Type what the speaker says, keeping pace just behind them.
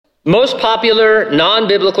Most popular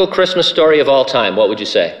non-biblical Christmas story of all time, what would you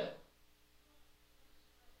say?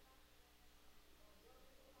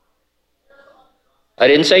 I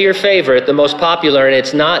didn't say your favorite, the most popular, and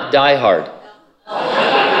it's not Die Hard.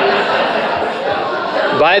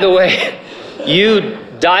 By the way, you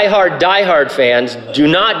Die Hard fans, do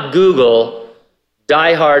not Google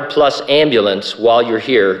Die Hard plus ambulance while you're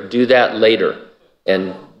here. Do that later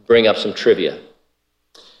and bring up some trivia.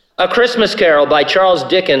 A Christmas Carol by Charles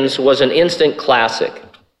Dickens was an instant classic.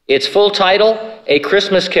 Its full title, A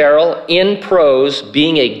Christmas Carol in Prose,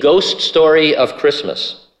 being a ghost story of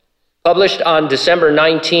Christmas. Published on December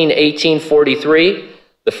 19, 1843,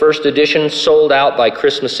 the first edition sold out by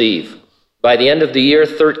Christmas Eve. By the end of the year,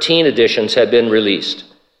 13 editions had been released.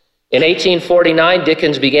 In 1849,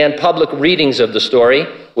 Dickens began public readings of the story,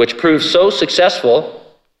 which proved so successful,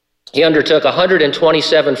 he undertook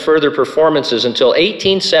 127 further performances until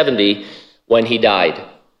 1870, when he died.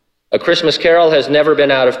 A Christmas Carol has never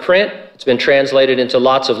been out of print. It's been translated into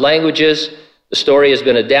lots of languages. The story has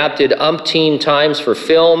been adapted umpteen times for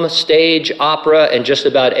film, stage, opera, and just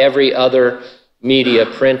about every other media,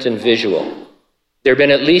 print and visual. There have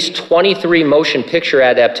been at least 23 motion picture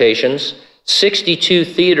adaptations, 62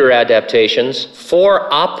 theater adaptations,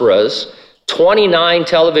 4 operas, 29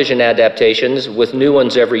 television adaptations with new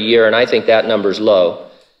ones every year, and I think that number's low,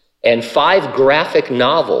 and 5 graphic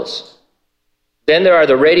novels. Then there are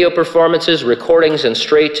the radio performances, recordings, and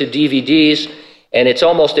straight to DVDs, and it's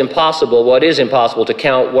almost impossible, well, it is impossible to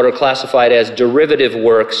count what are classified as derivative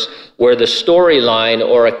works where the storyline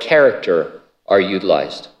or a character are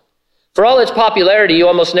utilized. For all its popularity, you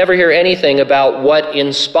almost never hear anything about what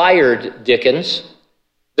inspired Dickens.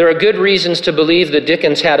 There are good reasons to believe that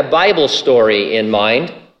Dickens had a Bible story in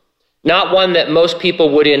mind, not one that most people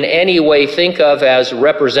would in any way think of as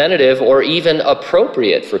representative or even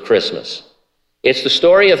appropriate for Christmas. It's the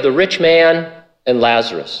story of the rich man and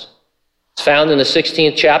Lazarus. It's found in the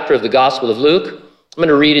 16th chapter of the Gospel of Luke. I'm going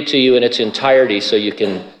to read it to you in its entirety so you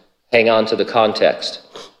can hang on to the context.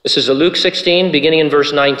 This is Luke 16, beginning in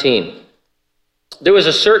verse 19. There was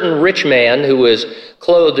a certain rich man who was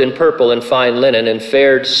clothed in purple and fine linen and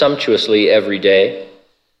fared sumptuously every day.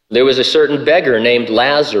 There was a certain beggar named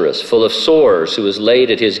Lazarus, full of sores, who was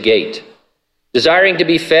laid at his gate, desiring to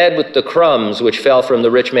be fed with the crumbs which fell from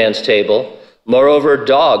the rich man's table. Moreover,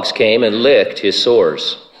 dogs came and licked his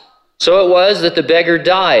sores. So it was that the beggar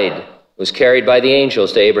died, was carried by the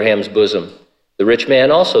angels to Abraham's bosom. The rich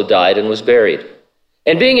man also died and was buried.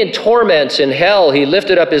 And being in torments in hell, he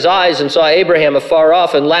lifted up his eyes and saw Abraham afar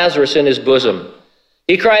off and Lazarus in his bosom.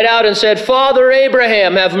 He cried out and said, Father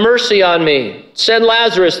Abraham, have mercy on me. Send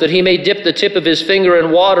Lazarus that he may dip the tip of his finger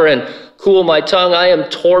in water and cool my tongue. I am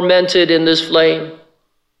tormented in this flame.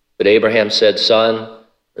 But Abraham said, Son,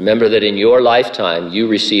 remember that in your lifetime you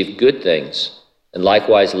received good things, and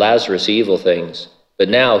likewise Lazarus evil things. But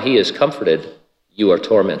now he is comforted, you are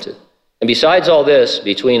tormented. And besides all this,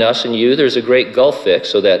 between us and you, there's a great gulf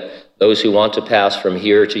fixed, so that those who want to pass from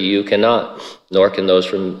here to you cannot, nor can those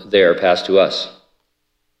from there pass to us.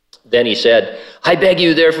 Then he said, I beg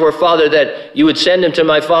you, therefore, Father, that you would send him to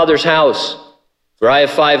my father's house. For I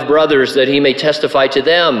have 5 brothers, that he may testify to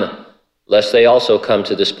them, lest they also come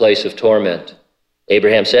to this place of torment.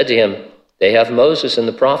 Abraham said to him, They have Moses and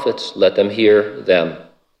the prophets, let them hear them.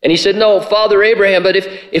 And he said, No, Father Abraham, but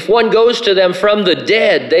if one goes to them from the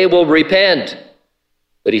dead, they will repent.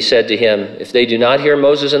 But he said to him, If they do not hear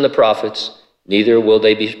Moses and the prophets, neither will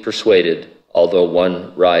they be persuaded, although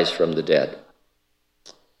one rise from the dead.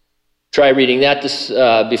 Try reading that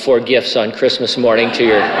before gifts on Christmas morning to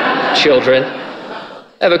your children. I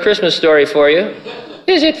have a Christmas story for you.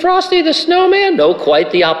 Is it Frosty the Snowman? No, quite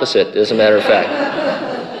the opposite, as a matter of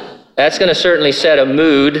fact. That's going to certainly set a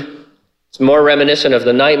mood. It's more reminiscent of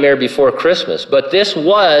The Nightmare Before Christmas. But this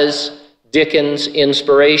was Dickens'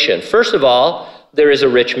 inspiration. First of all, there is a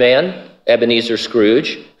rich man, Ebenezer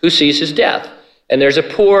Scrooge, who sees his death. And there's a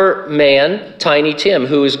poor man, Tiny Tim,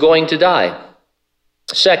 who is going to die.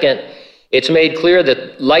 Second, it's made clear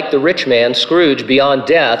that, like the rich man, Scrooge, beyond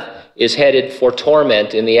death, is headed for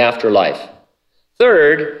torment in the afterlife.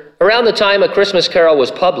 Third, around the time A Christmas Carol was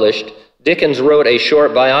published, Dickens wrote a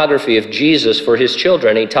short biography of Jesus for his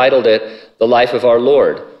children. He titled it The Life of Our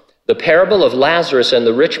Lord. The parable of Lazarus and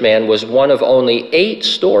the rich man was one of only 8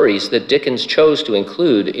 stories that Dickens chose to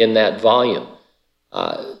include in that volume.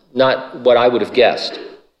 Not what I would have guessed.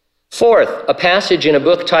 Fourth, a passage in a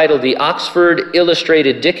book titled The Oxford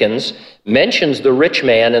Illustrated Dickens mentions the rich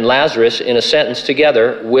man and Lazarus in a sentence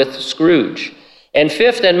together with Scrooge. And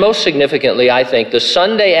fifth, and most significantly, I think, the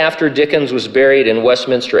Sunday after Dickens was buried in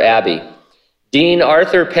Westminster Abbey, Dean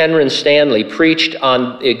Arthur Penrhyn Stanley preached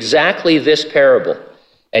on exactly this parable,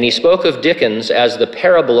 and he spoke of Dickens as the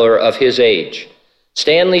paraboler of his age.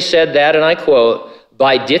 Stanley said that, and I quote,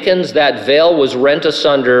 "By Dickens that veil was rent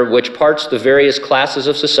asunder which parts the various classes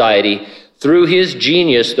of society. Through his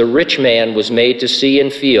genius the rich man was made to see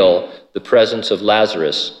and feel the presence of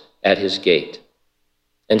Lazarus at his gate."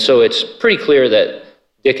 And so it's pretty clear that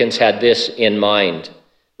Dickens had this in mind.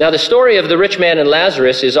 Now, the story of the rich man and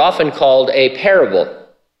Lazarus is often called a parable.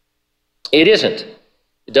 It isn't.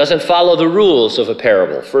 It doesn't follow the rules of a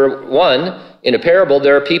parable. For one, in a parable,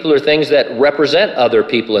 there are people or things that represent other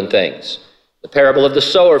people and things. The parable of the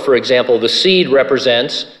sower, for example, the seed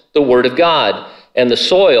represents the Word of God, and the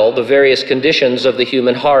soil, the various conditions of the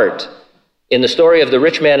human heart. In the story of the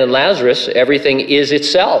rich man and Lazarus, everything is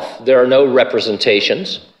itself. There are no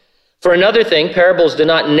representations. For another thing, parables do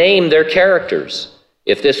not name their characters.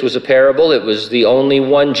 If this was a parable, it was the only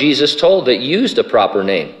one Jesus told that used a proper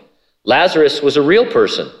name. Lazarus was a real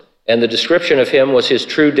person, and the description of him was his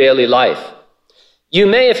true daily life. You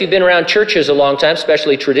may, if you've been around churches a long time,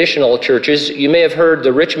 especially traditional churches, you may have heard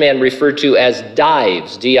the rich man referred to as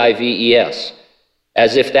Dives, D-I-V-E-S,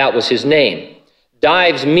 as if that was his name.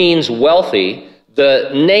 Dives means wealthy. The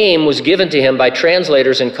name was given to him by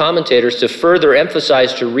translators and commentators to further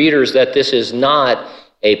emphasize to readers that this is not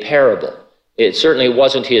a parable. It certainly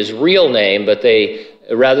wasn't his real name, but they,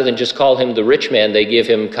 rather than just call him the rich man, they give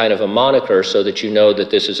him kind of a moniker so that you know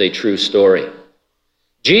that this is a true story.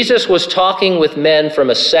 Jesus was talking with men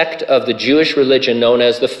from a sect of the Jewish religion known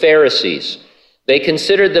as the Pharisees. They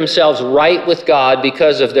considered themselves right with God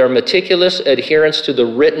because of their meticulous adherence to the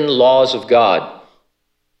written laws of God.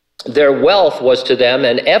 Their wealth was to them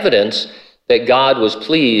an evidence that God was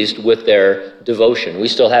pleased with their devotion. We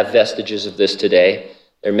still have vestiges of this today.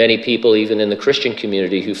 There are many people, even in the Christian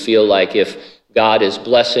community, who feel like if God is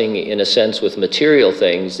blessing, in a sense, with material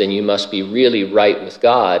things, then you must be really right with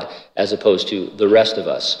God, as opposed to the rest of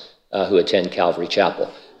us who attend Calvary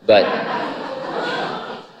Chapel. But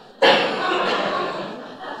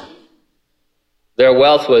their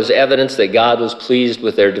wealth was evidence that God was pleased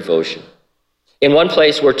with their devotion. In one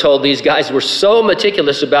place, we're told these guys were so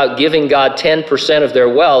meticulous about giving God 10% of their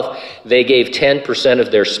wealth, they gave 10%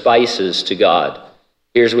 of their spices to God.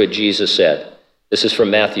 Here's what Jesus said. This is from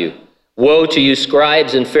Matthew. "Woe to you,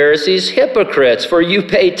 scribes and Pharisees, hypocrites, for you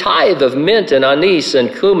pay tithe of mint and anise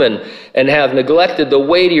and cumin, and have neglected the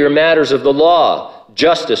weightier matters of the law,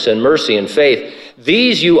 justice and mercy and faith.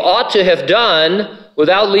 These you ought to have done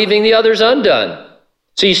without leaving the others undone."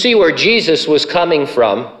 So you see where Jesus was coming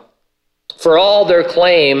from. For all their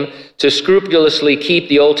claim to scrupulously keep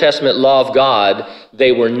the Old Testament law of God,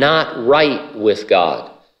 they were not right with God.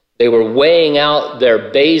 They were weighing out their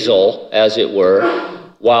basil, as it were,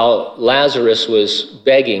 while Lazarus was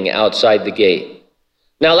begging outside the gate.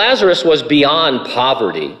 Now, Lazarus was beyond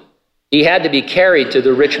poverty. He had to be carried to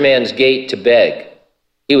the rich man's gate to beg.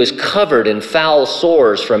 He was covered in foul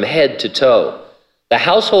sores from head to toe. The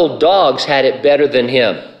household dogs had it better than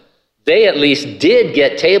him. They at least did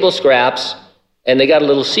get table scraps, and they got a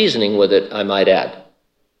little seasoning with it, I might add.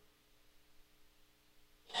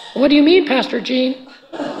 What do you mean, Pastor Gene?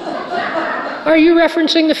 Are you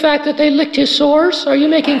referencing the fact that they licked his sores? Are you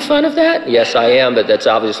making fun of that? Yes, I am, but that's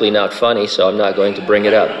obviously not funny, so I'm not going to bring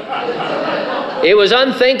it up. It was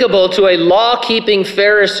unthinkable to a law-keeping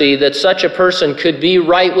Pharisee that such a person could be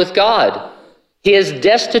right with God. His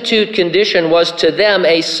destitute condition was to them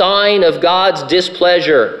a sign of God's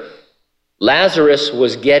displeasure. Lazarus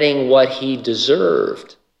was getting what he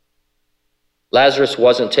deserved. Lazarus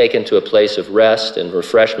wasn't taken to a place of rest and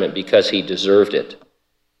refreshment because he deserved it.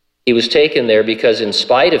 He was taken there because in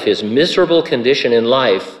spite of his miserable condition in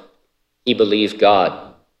life, he believed God.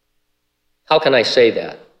 How can I say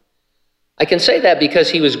that? I can say that because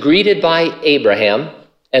he was greeted by Abraham,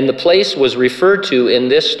 and the place was referred to in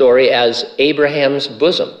this story as Abraham's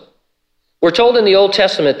bosom. We're told in the Old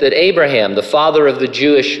Testament that Abraham, the father of the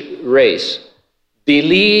Jewish race,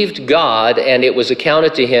 believed God, and it was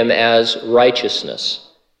accounted to him as righteousness.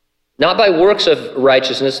 Not by works of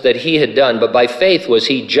righteousness that he had done, but by faith was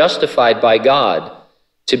he justified by God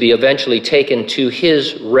to be eventually taken to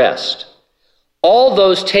his rest. All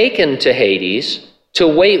those taken to Hades to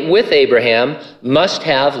wait with Abraham must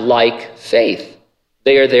have like faith.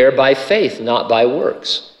 They are there by faith, not by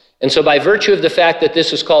works. And so by virtue of the fact that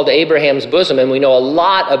this is called Abraham's bosom, and we know a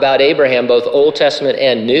lot about Abraham, both Old Testament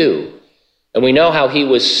and New, and we know how he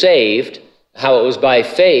was saved, how it was by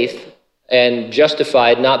faith, and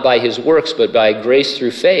justified not by his works, but by grace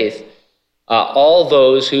through faith, all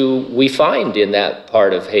those who we find in that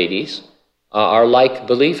part of Hades are like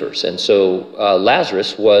believers. And so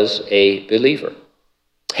Lazarus was a believer.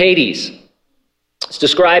 Hades. It's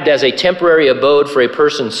described as a temporary abode for a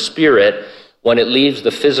person's spirit when it leaves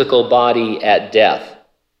the physical body at death.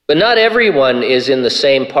 But not everyone is in the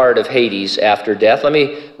same part of Hades after death. Let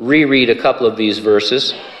me reread a couple of these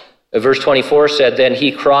verses. Verse 24 said, "Then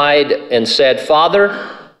he cried and said, 'Father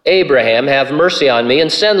Abraham, have mercy on me,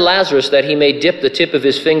 and send Lazarus that he may dip the tip of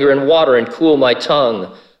his finger in water and cool my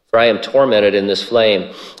tongue, for I am tormented in this flame.'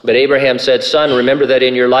 But Abraham said, 'Son, remember that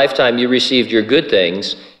in your lifetime you received your good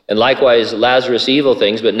things, and likewise Lazarus evil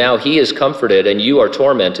things, but now he is comforted and you are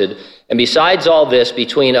tormented. And besides all this,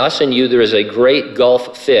 between us and you there is a great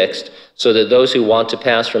gulf fixed, so that those who want to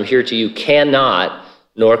pass from here to you cannot,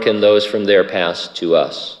 nor can those from there pass to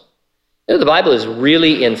us.'" You know, the Bible is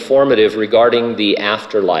really informative regarding the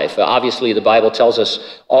afterlife. Obviously, the Bible tells us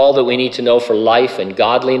all that we need to know for life and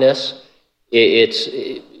godliness.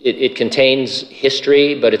 It contains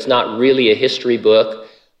history, but it's not really a history book.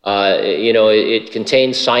 It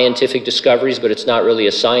contains scientific discoveries, but it's not really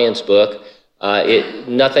a science book.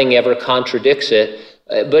 Nothing ever contradicts it,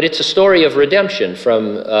 but it's a story of redemption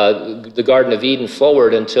from the Garden of Eden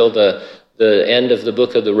forward until the end of the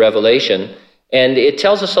book of the Revelation. And it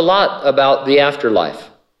tells us a lot about the afterlife.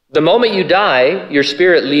 The moment you die, your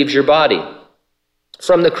spirit leaves your body.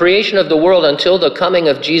 From the creation of the world until the coming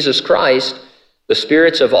of Jesus Christ, the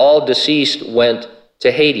spirits of all deceased went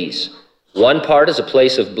to Hades. One part is a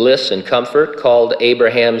place of bliss and comfort called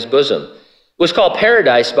Abraham's bosom. It was called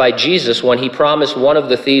paradise by Jesus when he promised one of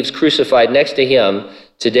the thieves crucified next to him,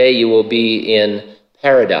 "Today you will be in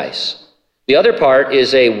paradise." The other part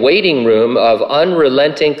is a waiting room of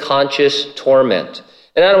unrelenting conscious torment.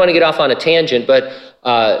 And I don't want to get off on a tangent, but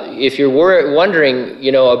if you're wondering,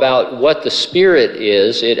 about what the spirit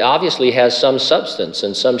is, it obviously has some substance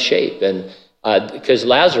and some shape. And because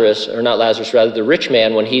the rich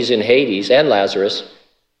man, when he's in Hades, and Lazarus,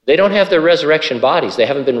 they don't have their resurrection bodies. They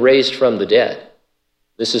haven't been raised from the dead.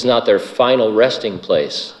 This is not their final resting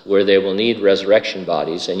place where they will need resurrection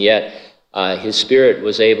bodies. And yet, his spirit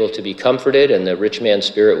was able to be comforted, and the rich man's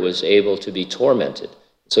spirit was able to be tormented.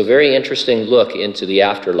 It's a very interesting look into the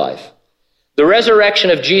afterlife. The resurrection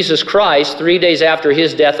of Jesus Christ, 3 days after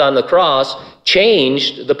his death on the cross,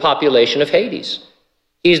 changed the population of Hades.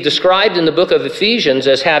 He's described in the book of Ephesians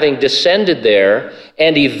as having descended there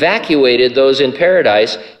and evacuated those in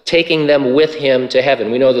paradise, taking them with him to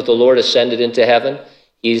heaven. We know that the Lord ascended into heaven.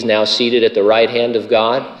 He's now seated at the right hand of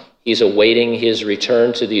God. He's awaiting his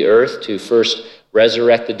return to the earth to first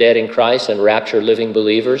resurrect the dead in Christ and rapture living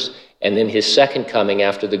believers, and then his second coming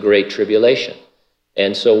after the great tribulation.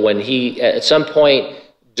 And so when he, at some point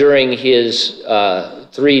during his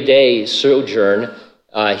 3-day sojourn,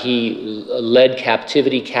 he led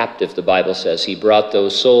captivity captive, the Bible says. He brought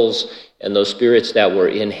those souls and those spirits that were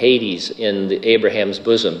in Hades, in Abraham's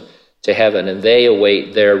bosom, to heaven, and they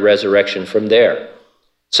await their resurrection from there.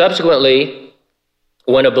 Subsequently,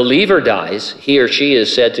 when a believer dies, he or she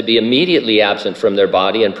is said to be immediately absent from their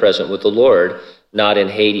body and present with the Lord, not in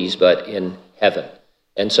Hades, but in heaven.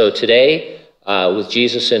 And so today, with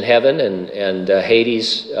Jesus in heaven and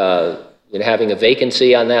Hades having a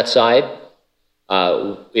vacancy on that side,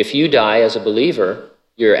 if you die as a believer,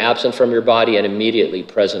 you're absent from your body and immediately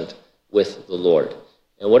present with the Lord.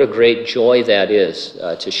 And what a great joy that is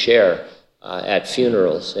to share at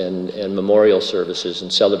funerals and memorial services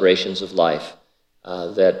and celebrations of life,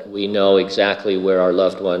 that we know exactly where our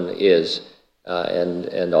loved one is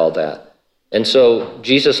and all that. And so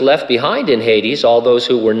Jesus left behind in Hades all those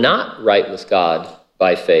who were not right with God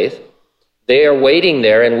by faith. They are waiting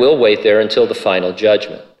there and will wait there until the final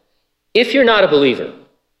judgment. If you're not a believer,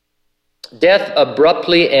 death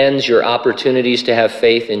abruptly ends your opportunities to have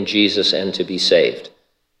faith in Jesus and to be saved.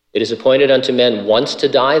 It is appointed unto men once to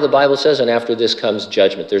die, the Bible says, and after this comes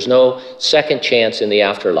judgment. There's no second chance in the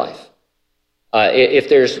afterlife. If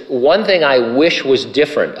there's one thing I wish was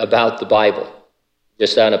different about the Bible,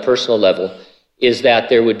 just on a personal level, is that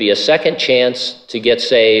there would be a second chance to get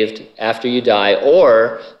saved after you die,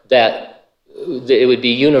 or that it would be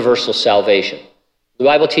universal salvation. The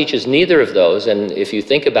Bible teaches neither of those, and if you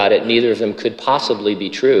think about it, neither of them could possibly be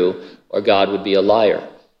true, or God would be a liar,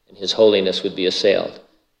 and his holiness would be assailed.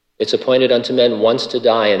 It's appointed unto men once to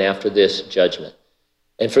die, and after this, judgment.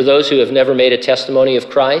 And for those who have never made a testimony of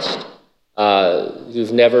Christ,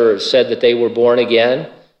 who've never said that they were born again,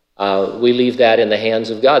 we leave that in the hands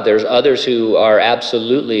of God. There's others who are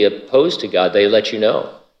absolutely opposed to God. They let you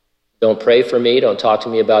know. Don't pray for me. Don't talk to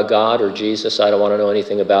me about God or Jesus. I don't want to know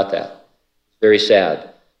anything about that. Very sad.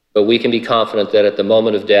 But we can be confident that at the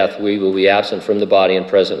moment of death, we will be absent from the body and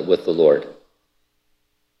present with the Lord.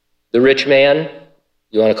 The rich man,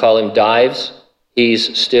 you want to call him Dives,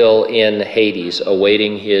 he's still in Hades,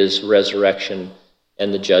 awaiting his resurrection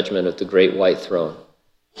and the judgment of the great white throne.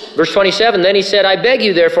 Verse 27, then he said, I beg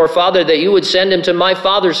you, therefore, Father, that you would send him to my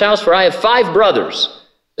father's house, for I have 5 brothers,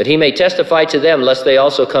 that he may testify to them, lest they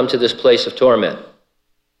also come to this place of torment.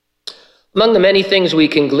 Among the many things we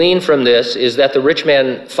can glean from this is that the rich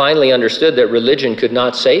man finally understood that religion could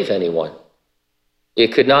not save anyone.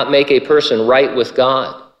 It could not make a person right with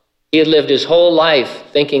God. He had lived his whole life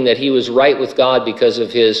thinking that he was right with God because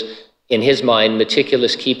of his, in his mind,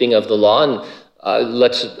 meticulous keeping of the law. And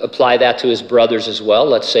let's apply that to his brothers as well.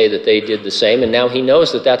 Let's say that they did the same. And now he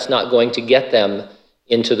knows that that's not going to get them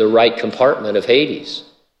into the right compartment of Hades.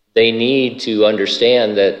 They need to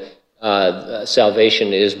understand that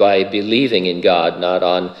salvation is by believing in God, not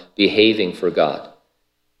on behaving for God.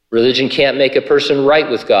 Religion can't make a person right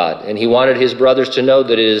with God, and he wanted his brothers to know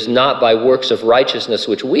that it is not by works of righteousness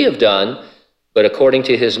which we have done, but according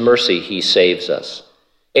to his mercy he saves us.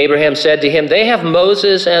 Abraham said to him, they have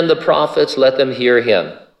Moses and the prophets, let them hear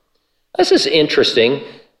him. This is interesting,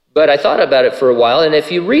 but I thought about it for a while, and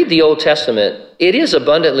if you read the Old Testament, it is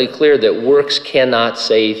abundantly clear that works cannot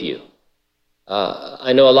save you.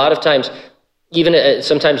 I know a lot of times, even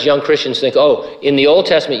sometimes young Christians think, oh, in the Old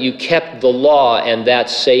Testament you kept the law and that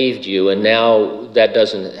saved you, and now that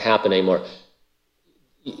doesn't happen anymore.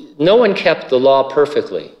 No one kept the law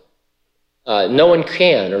perfectly. No one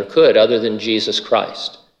can or could other than Jesus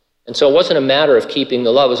Christ. And so it wasn't a matter of keeping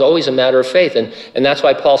the law. It was always a matter of faith. And that's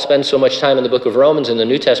why Paul spends so much time in the book of Romans in the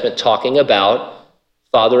New Testament talking about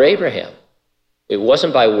Father Abraham. It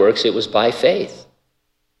wasn't by works, it was by faith.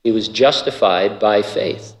 He was justified by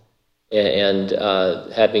faith, and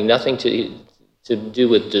having nothing to do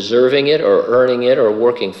with deserving it or earning it or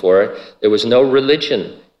working for it. There was no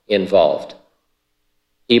religion involved.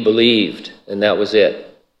 He believed, and that was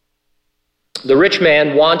it. The rich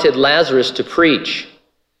man wanted Lazarus to preach,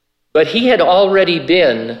 but he had already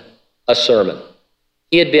been a sermon.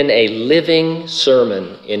 He had been a living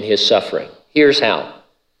sermon in his suffering. Here's how.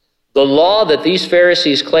 The law that these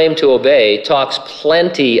Pharisees claim to obey talks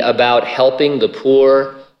plenty about helping the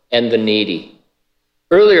poor and the needy.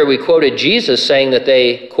 Earlier, we quoted Jesus saying that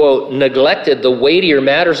they, quote, neglected the weightier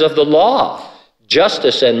matters of the law.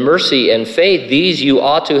 Justice and mercy and faith, these you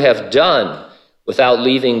ought to have done without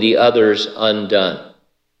leaving the others undone.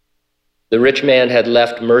 The rich man had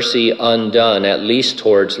left mercy undone, at least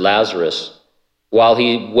towards Lazarus. While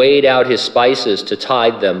he weighed out his spices to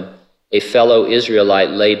tithe them, a fellow Israelite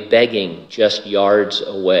lay begging just yards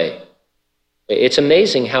away. It's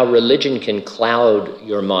amazing how religion can cloud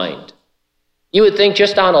your mind. You would think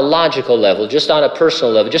just on a logical level, just on a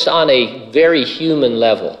personal level, just on a very human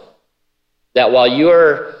level, that while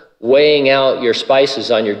you're weighing out your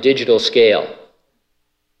spices on your digital scale,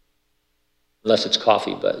 unless it's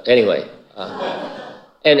coffee, but anyway,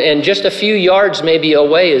 and just a few yards maybe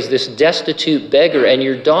away is this destitute beggar, and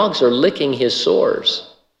your dogs are licking his sores.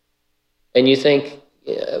 And you think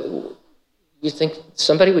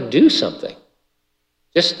somebody would do something,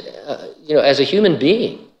 just as a human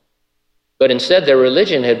being. But instead, their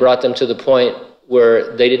religion had brought them to the point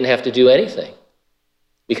where they didn't have to do anything,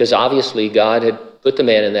 because obviously God had put the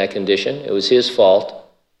man in that condition. It was his fault.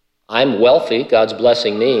 I'm wealthy; God's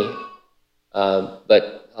blessing me,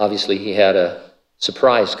 but obviously he had a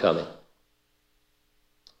surprise coming.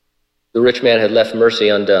 The rich man had left mercy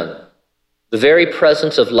undone. The very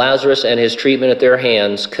presence of Lazarus and his treatment at their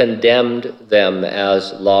hands condemned them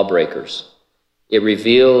as lawbreakers. It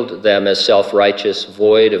revealed them as self-righteous,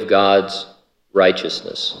 void of God's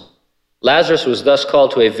righteousness. Lazarus was thus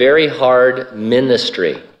called to a very hard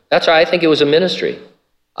ministry. That's why I think it was a ministry.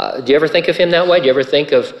 Do you ever think of him that way? Do you ever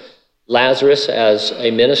think of Lazarus as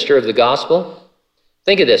a minister of the gospel?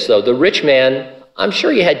 Think of this, though. The rich man, I'm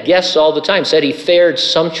sure he had guests all the time, said he fared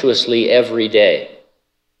sumptuously every day.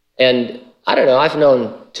 And I don't know, I've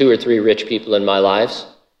known 2 or 3 rich people in my lives.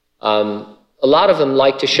 A lot of them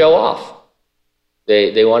like to show off.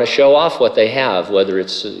 They want to show off what they have, whether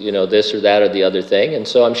it's this or that or the other thing. And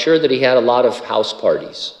so I'm sure that he had a lot of house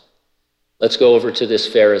parties. Let's go over to this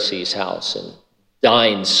Pharisee's house and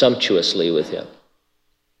dine sumptuously with him.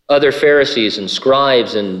 Other Pharisees and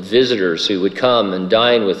scribes and visitors who would come and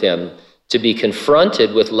dine with him to be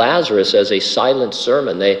confronted with Lazarus as a silent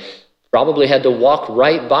sermon. They probably had to walk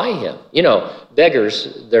right by him.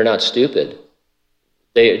 Beggars, they're not stupid.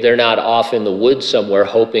 They're not off in the woods somewhere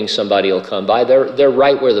hoping somebody will come by. They're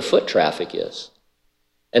right where the foot traffic is.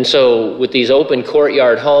 And so with these open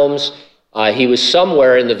courtyard homes, he was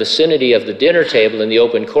somewhere in the vicinity of the dinner table in the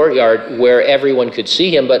open courtyard where everyone could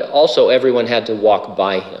see him, but also everyone had to walk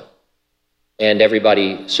by him. and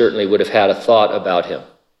everybody certainly would have had a thought about him.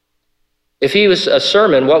 If he was a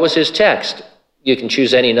sermon, what was his text? You can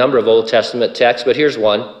choose any number of Old Testament texts, but here's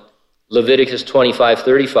one, Leviticus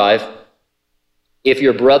 25:35. If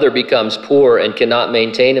your brother becomes poor and cannot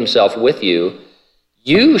maintain himself with you,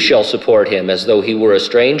 you shall support him as though he were a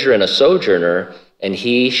stranger and a sojourner, and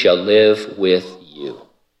he shall live with you.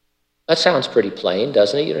 That sounds pretty plain,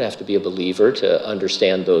 doesn't it? You don't have to be a believer to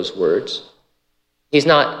understand those words. He's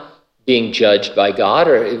not being judged by God,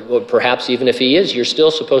 or perhaps even if he is, you're still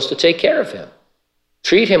supposed to take care of him.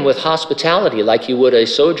 Treat him with hospitality like you would a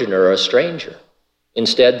sojourner or a stranger.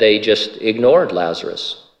 Instead, they just ignored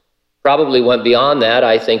Lazarus. Probably went beyond that.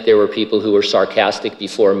 I think there were people who were sarcastic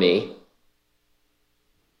before me.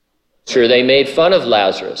 Sure, they made fun of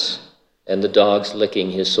Lazarus and the dogs licking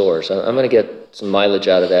his sores. I'm going to get some mileage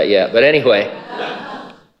out of that yet. But anyway,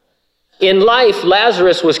 in life,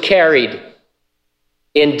 Lazarus was carried.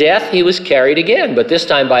 In death, he was carried again, but this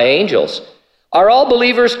time by angels. Are all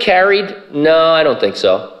believers carried? No, I don't think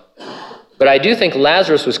so. But I do think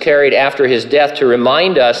Lazarus was carried after his death to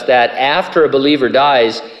remind us that after a believer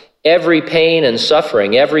dies, every pain and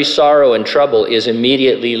suffering, every sorrow and trouble is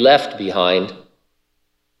immediately left behind.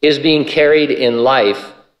 His being carried in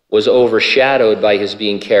life was overshadowed by his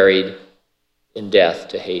being carried in death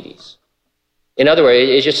to Hades. In other words,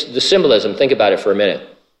 it's just the symbolism. Think about it for a minute.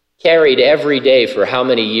 Carried every day for how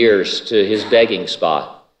many years to his begging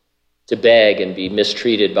spot, to beg and be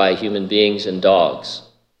mistreated by human beings and dogs.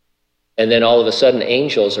 And then all of a sudden,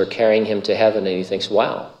 angels are carrying him to heaven, and he thinks,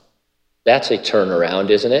 wow, that's a turnaround,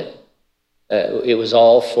 isn't it? It was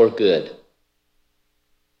all for good.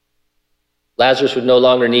 Lazarus would no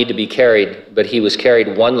longer need to be carried, but he was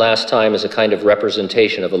carried one last time as a kind of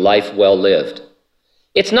representation of a life well lived.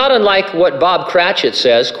 It's not unlike what Bob Cratchit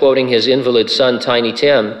says, quoting his invalid son, Tiny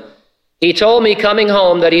Tim. He told me coming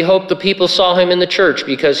home that he hoped the people saw him in the church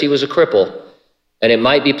because he was a cripple, and it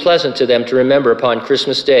might be pleasant to them to remember upon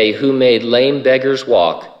Christmas Day who made lame beggars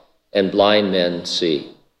walk and blind men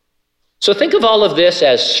see. So think of all of this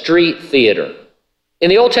as street theater. In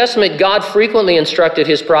the Old Testament, God frequently instructed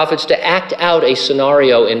his prophets to act out a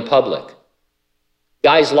scenario in public.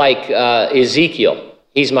 Guys like Ezekiel,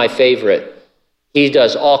 he's my favorite. He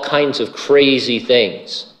does all kinds of crazy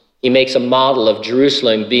things. He makes a model of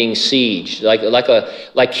Jerusalem being sieged,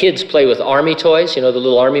 like kids play with army toys, you know, the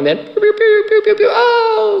little army men. Pew, pew, pew, pew, pew, pew.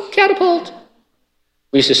 Oh, catapult.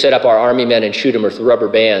 We used to set up our army men and shoot them with rubber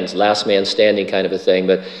bands, last man standing kind of a thing.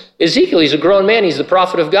 But Ezekiel, he's a grown man. He's the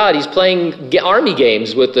prophet of God. He's playing army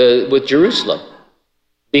games with Jerusalem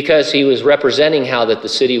because he was representing how that the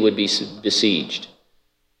city would be besieged.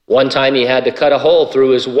 One time he had to cut a hole through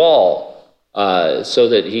his wall so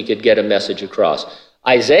that he could get a message across.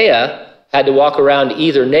 Isaiah had to walk around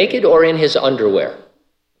either naked or in his underwear.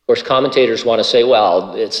 Of course, commentators want to say,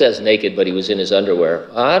 well, it says naked, but he was in his underwear.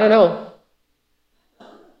 I don't know.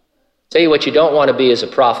 Tell you what you don't want to be as a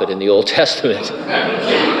prophet in the Old Testament.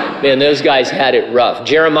 Man, those guys had it rough.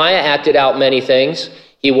 Jeremiah acted out many things.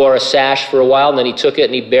 He wore a sash for a while, and then he took it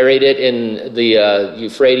and he buried it in the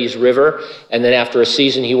Euphrates River. And then after a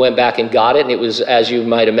season, he went back and got it, and it was, as you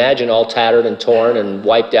might imagine, all tattered and torn and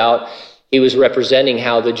wiped out. He was representing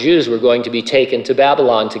how the Jews were going to be taken to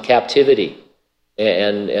Babylon to captivity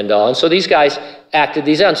and all. And so these guys acted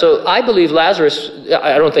these out. And so I believe Lazarus,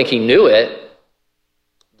 I don't think he knew it,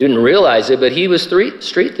 didn't realize it, but he was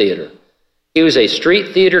street theater. He was a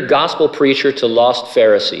street theater gospel preacher to lost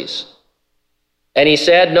Pharisees. And he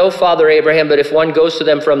said, "No, Father Abraham, but if one goes to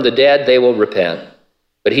them from the dead, they will repent."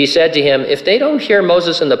 But he said to him, "If they don't hear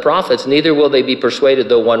Moses and the prophets, neither will they be persuaded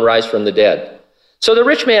though one rise from the dead." So the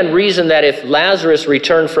rich man reasoned that if Lazarus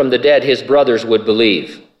returned from the dead, his brothers would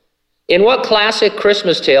believe. In what classic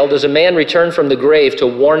Christmas tale does a man return from the grave to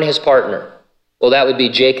warn his partner? Well, that would be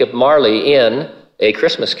Jacob Marley in A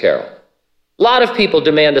Christmas Carol. A lot of people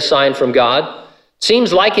demand a sign from God.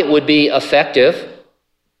 Seems like it would be effective.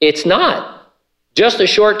 It's not. Just a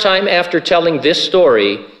short time after telling this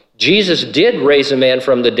story, Jesus did raise a man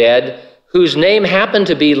from the dead whose name happened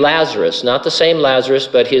to be Lazarus, not the same Lazarus,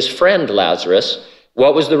 but his friend Lazarus.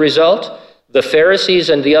 What was the result? The Pharisees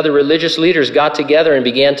and the other religious leaders got together and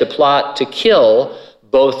began to plot to kill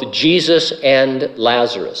both Jesus and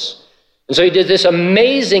Lazarus. And so he did this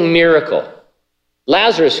amazing miracle.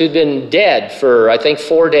 Lazarus, who'd been dead for, I think,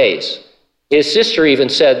 4 days, his sister even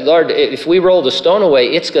said, "Lord, if we roll the stone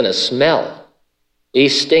away, it's going to smell. He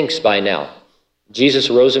stinks by now." Jesus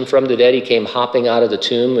rose him from the dead. He came hopping out of the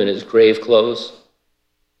tomb in his grave clothes.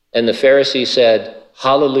 And the Pharisees said,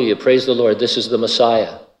 "Hallelujah, praise the Lord, this is the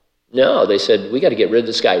Messiah." No, they said, "We got to get rid of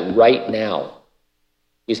this guy right now.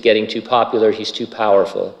 He's getting too popular, he's too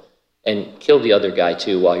powerful." and kill the other guy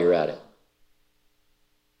too while you're at it.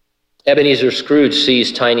 Ebenezer Scrooge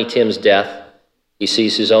sees Tiny Tim's death. He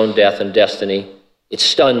sees his own death and destiny. It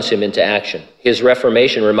stuns him into action. His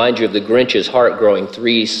reformation reminds you of the Grinch's heart growing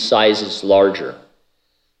 3 sizes larger.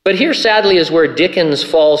 But here, sadly, is where Dickens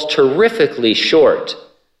falls terrifically short.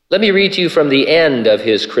 Let me read to you from the end of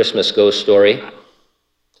his Christmas ghost story.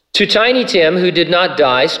 To Tiny Tim, who did not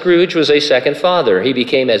die, Scrooge was a second father. He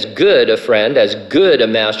became as good a friend, as good a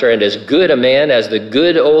master, and as good a man as the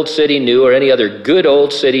good old city knew, or any other good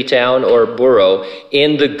old city, town, or borough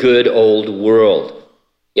in the good old world.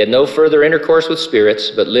 He had no further intercourse with spirits,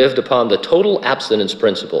 but lived upon the total abstinence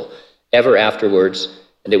principle ever afterwards,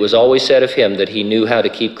 and it was always said of him that he knew how to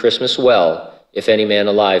keep Christmas well, if any man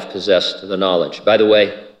alive possessed the knowledge. By the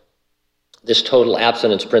way, this total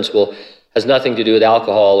abstinence principle has nothing to do with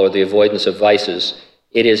alcohol or the avoidance of vices.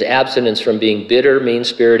 It is abstinence from being bitter,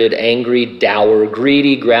 mean-spirited, angry, dour,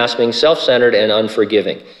 greedy, grasping, self-centered, and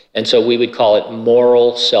unforgiving. And so we would call it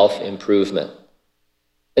moral self-improvement.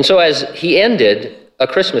 And so as he ended A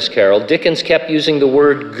Christmas Carol, Dickens kept using the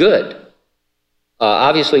word good.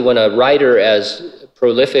 Obviously, when a writer as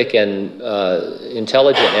prolific and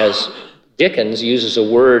intelligent as Dickens uses a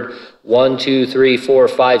word 1, 2, 3, 4,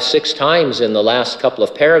 5, 6 times in the last couple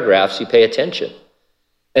of paragraphs, you pay attention.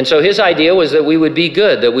 And so his idea was that we would be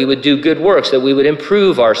good, that we would do good works, that we would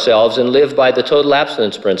improve ourselves and live by the total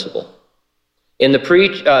abstinence principle. In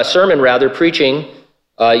the sermon preaching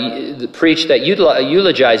that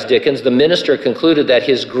eulogized Dickens, the minister concluded that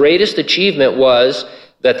his greatest achievement was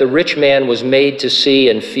that the rich man was made to see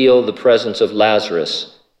and feel the presence of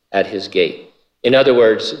Lazarus at his gate. In other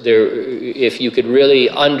words, if you could really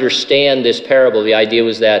understand this parable, the idea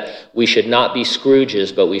was that we should not be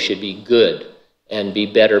Scrooges, but we should be good and be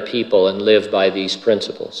better people and live by these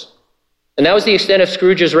principles. And that was the extent of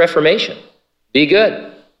Scrooge's reformation. Be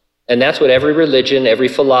good. And that's what every religion, every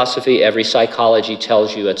philosophy, every psychology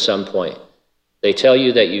tells you at some point. They tell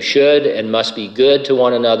you that you should and must be good to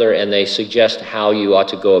one another, and they suggest how you ought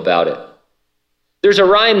to go about it. There's a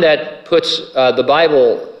rhyme that puts the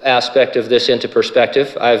Bible aspect of this into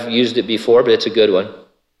perspective. I've used it before, but it's a good one.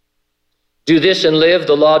 Do this and live,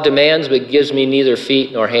 the law demands, but gives me neither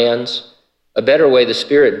feet nor hands. A better way the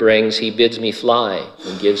Spirit brings, he bids me fly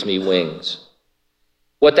and gives me wings.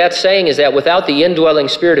 What that's saying is that without the indwelling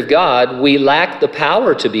Spirit of God, we lack the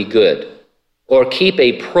power to be good or keep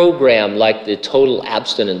a program like the total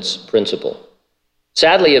abstinence principle.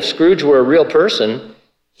 Sadly, if Scrooge were a real person,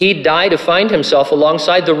 he'd die to find himself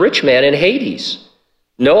alongside the rich man in Hades.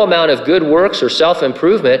 No amount of good works or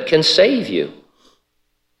self-improvement can save you.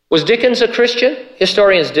 Was Dickens a Christian?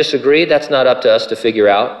 Historians disagree. That's not up to us to figure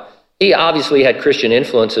out. He obviously had Christian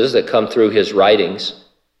influences that come through his writings.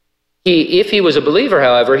 If he was a believer,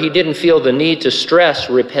 however, he didn't feel the need to stress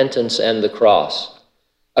repentance and the cross.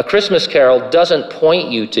 A Christmas Carol doesn't point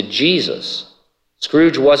you to Jesus.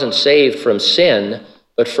 Scrooge wasn't saved from sin,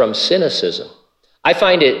 but from cynicism. I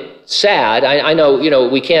find it sad. I know,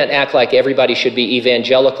 we can't act like everybody should be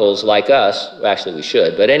evangelicals like us. Well, actually, we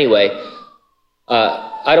should. But anyway,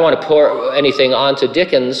 I don't want to pour anything onto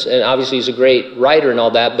Dickens, and obviously he's a great writer and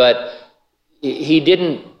all that, but he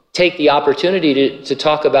didn't take the opportunity to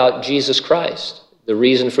talk about Jesus Christ, the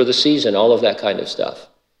reason for the season, all of that kind of stuff.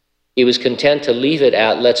 He was content to leave it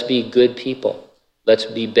at, let's be good people. Let's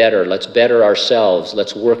be better. Let's better ourselves.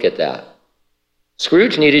 Let's work at that.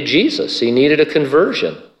 Scrooge needed Jesus. He needed a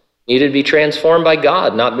conversion. He needed to be transformed by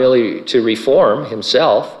God, not merely to reform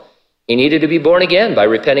himself. He needed to be born again by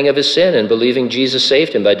repenting of his sin and believing Jesus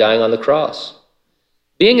saved him by dying on the cross.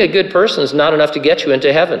 Being a good person is not enough to get you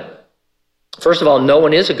into heaven. First of all, no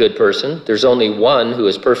one is a good person. There's only one who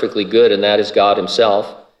is perfectly good, and that is God himself.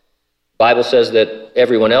 The Bible says that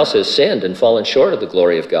everyone else has sinned and fallen short of the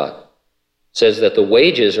glory of God. It says that the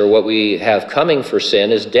wages, or what we have coming for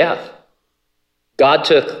sin, is death. God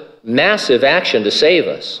took massive action to save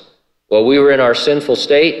us. While we were in our sinful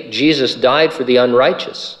state, Jesus died for the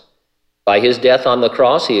unrighteous. By his death on the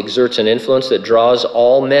cross, he exerts an influence that draws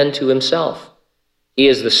all men to himself. He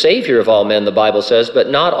is the Savior of all men, the Bible says, but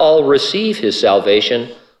not all receive his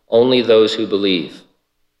salvation, only those who believe.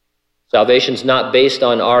 Salvation's not based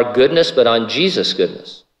on our goodness, but on Jesus'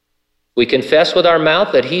 goodness. We confess with our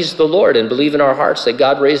mouth that he's the Lord and believe in our hearts that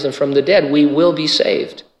God raised him from the dead. We will be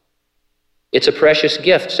saved. It's a precious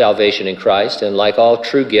gift, salvation in Christ, and like all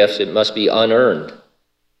true gifts, it must be unearned.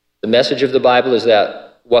 The message of the Bible is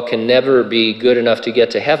that what can never be good enough to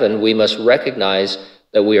get to heaven, we must recognize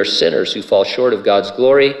that we are sinners who fall short of God's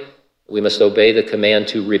glory. We must obey the command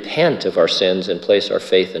to repent of our sins and place our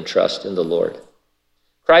faith and trust in the Lord.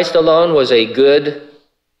 Christ alone was a good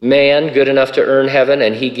man good enough to earn heaven,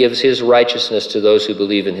 and he gives his righteousness to those who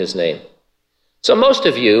believe in his name. So most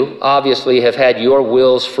of you obviously have had your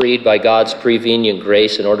wills freed by God's prevenient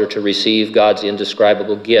grace in order to receive God's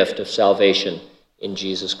indescribable gift of salvation in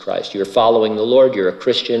Jesus Christ. You're following the Lord, you're a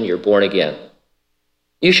Christian, you're born again.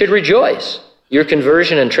 You should rejoice. Your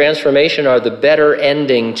conversion and transformation are the better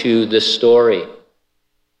ending to this story.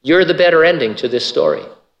 You're the better ending to this story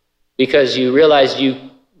because you realized you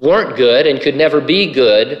weren't good and could never be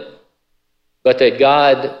good, but that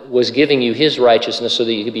God was giving you his righteousness so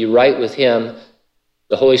that you could be right with him.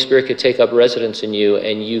 The Holy Spirit could take up residence in you,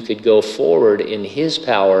 and you could go forward in his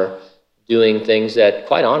power, doing things that,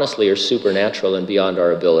 quite honestly, are supernatural and beyond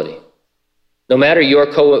our ability. No matter your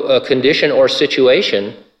condition or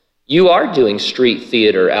situation, you are doing street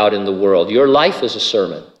theater out in the world. Your life is a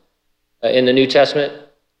sermon. In the New Testament,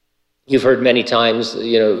 you've heard many times,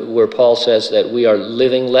 where Paul says that we are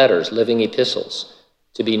living letters, living epistles,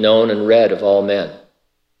 to be known and read of all men.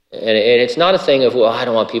 And it's not a thing of, well, I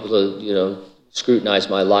don't want people to, scrutinize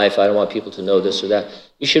my life. I don't want people to know this or that.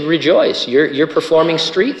 You should rejoice. You're performing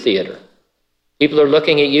street theater. People are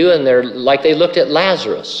looking at you, and they're like they looked at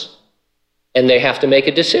Lazarus, and they have to make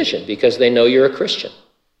a decision because they know you're a Christian.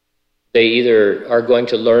 They either are going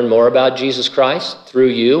to learn more about Jesus Christ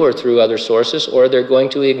through you or through other sources, or they're going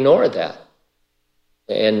to ignore that.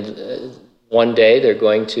 And one day they're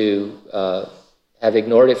going to have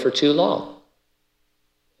ignored it for too long.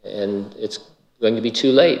 And it's going to be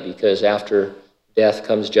too late because after death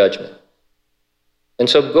comes judgment. And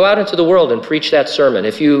so go out into the world and preach that sermon.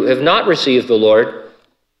 If you have not received the Lord,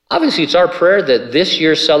 obviously it's our prayer that this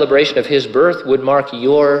year's celebration of his birth would mark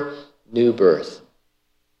your new birth.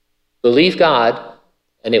 Believe God,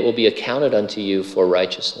 and it will be accounted unto you for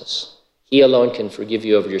righteousness. He alone can forgive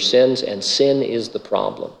you of your sins, and sin is the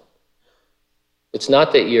problem. It's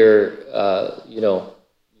not that you're, you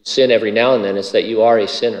sin every now and then. It's that you are a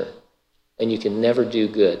sinner, and you can never do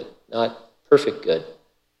good, not perfect good.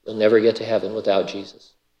 You'll never get to heaven without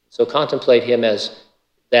Jesus. So contemplate him as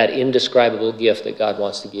that indescribable gift that God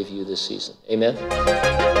wants to give you this season. Amen?